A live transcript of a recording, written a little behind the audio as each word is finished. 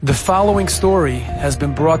The following story has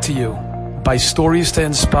been brought to you by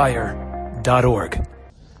StoriesToInspire.org.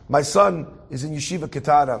 My son is in Yeshiva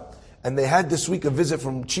Ketara, and they had this week a visit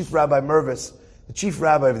from Chief Rabbi Mervis, the Chief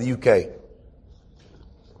Rabbi of the UK.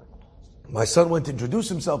 My son went to introduce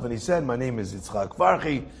himself, and he said, "My name is Yitzchak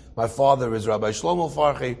Farchi. My father is Rabbi Shlomo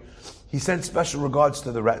Farchi." He sent special regards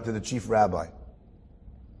to the Chief Rabbi.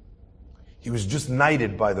 He was just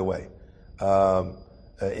knighted, by the way,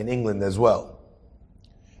 in England as well.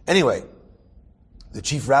 Anyway, the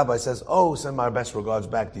Chief Rabbi says, send my best regards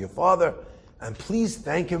back to your father, and please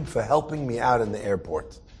thank him for helping me out in the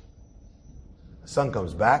airport. The son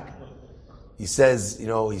comes back. He says,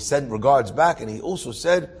 he sent regards back, and he also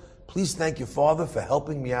said, please thank your father for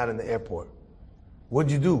helping me out in the airport.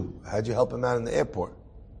 What'd you do? How'd you help him out in the airport?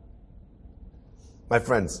 My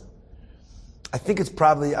friends, I think it's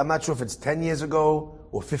probably, I'm not sure if it's 10 years ago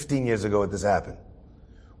or 15 years ago that this happened.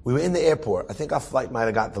 We were in the airport. I think our flight might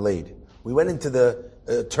have got delayed. We went into the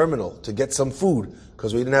terminal to get some food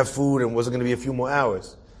because we didn't have food and it wasn't going to be a few more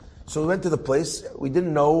hours. So we went to the place. We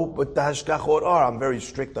didn't know what the hashgachot are. I'm very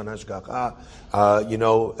strict on hashgacha.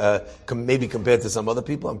 Maybe compared to some other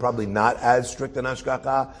people, I'm probably not as strict on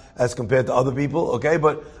hashgacha as compared to other people. Okay,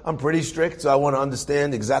 but I'm pretty strict, so I want to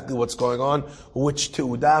understand exactly what's going on, which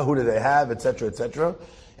tu'udah, who do they have, etc., etc.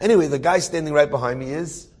 Anyway, the guy standing right behind me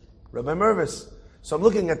is Rabbi Mervis. So I'm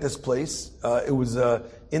looking at this place. It was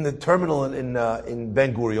in the terminal in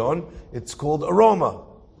Ben Gurion. It's called Aroma.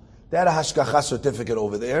 They had a hashgacha certificate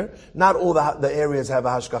over there. Not all the areas have a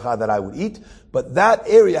hashgacha that I would eat, but that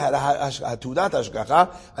area had a tudat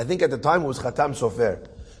hashgacha. I think at the time it was Khatam Sofer.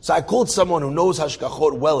 So I called someone who knows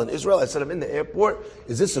hashgachot well in Israel. I said, I'm in the airport.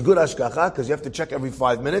 Is this a good hashgacha? Because you have to check every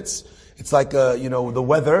 5 minutes. It's like, the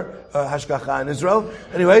weather, hashgacha in Israel.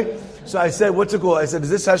 Anyway, so I said, what's it called? I said, is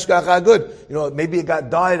this hashgacha good? Maybe it got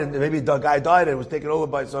died, and maybe the guy died and it was taken over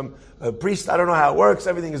by some priest. I don't know how it works.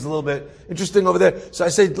 Everything is a little bit interesting over there. So I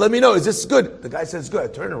said, let me know, is this good? The guy says, good.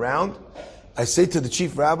 I turn around. I say to the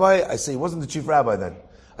chief rabbi, he wasn't the chief rabbi then.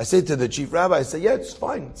 I say to the chief rabbi, I say, yeah, it's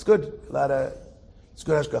fine. It's good. It's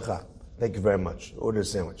good hashgacha. Thank you very much. Order a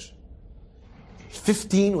sandwich.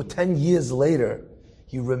 15 or 10 years later,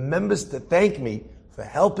 he remembers to thank me for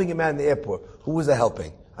helping him out in the airport. Who was I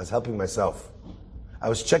helping? I was helping myself. I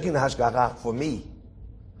was checking the hashgacha for me.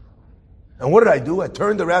 And what did I do? I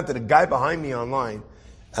turned around to the guy behind me online,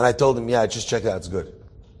 and I told him, yeah, I just checked it out, it's good.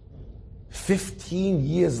 15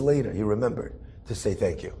 years later, he remembered to say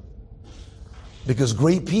thank you. Because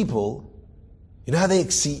great people, you know how they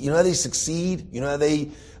succeed? You know how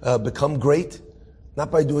they become great?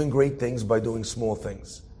 Not by doing great things, by doing small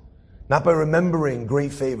things. Not by remembering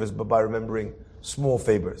great favors, but by remembering small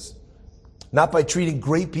favors. Not by treating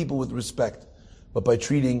great people with respect, but by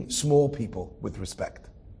treating small people with respect.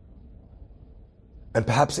 And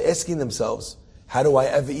perhaps asking themselves, how do I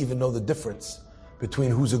ever even know the difference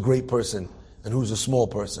between who's a great person and who's a small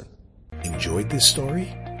person? Enjoyed this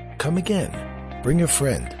story? Come again. Bring a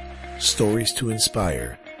friend.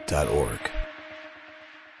 StoriesToInspire.org